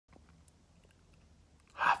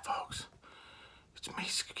It's me,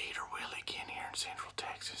 Skeeter Willie, again here in Central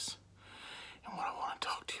Texas. And what I want to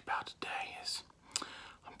talk to you about today is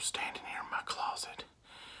I'm standing here in my closet.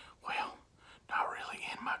 Well, not really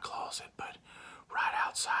in my closet, but right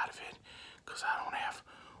outside of it, because I don't have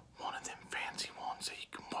one of them fancy ones that you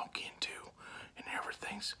can walk into and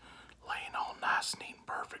everything's laying all nice, neat, and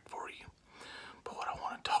perfect for you. But what I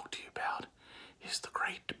want to talk to you about is the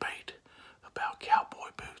great debate about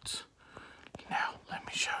cowboy boots. Now, let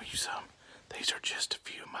me show you some. These are just a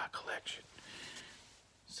few of my collection.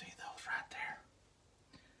 See those right there?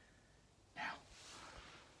 Now,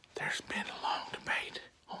 there's been a long debate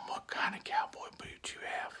on what kind of cowboy boots you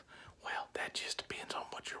have. Well, that just depends on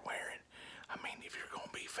what you're wearing. I mean, if you're going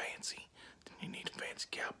to be fancy, then you need a fancy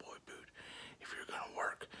cowboy boot. If you're going to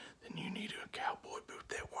work, then you need a cowboy boot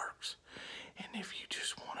that works. And if you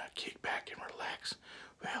just want to kick back and relax,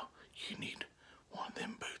 well, you need one of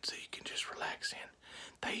them boots that you can just relax in.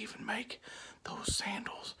 They even make those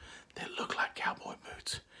sandals that look like cowboy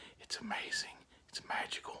boots. It's amazing. It's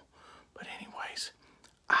magical. But anyways,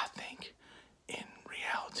 I think in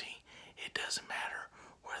reality, it doesn't matter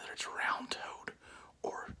whether it's round-toed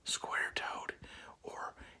or square-toed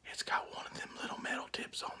or it's got one of them little metal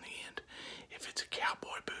tips on the end.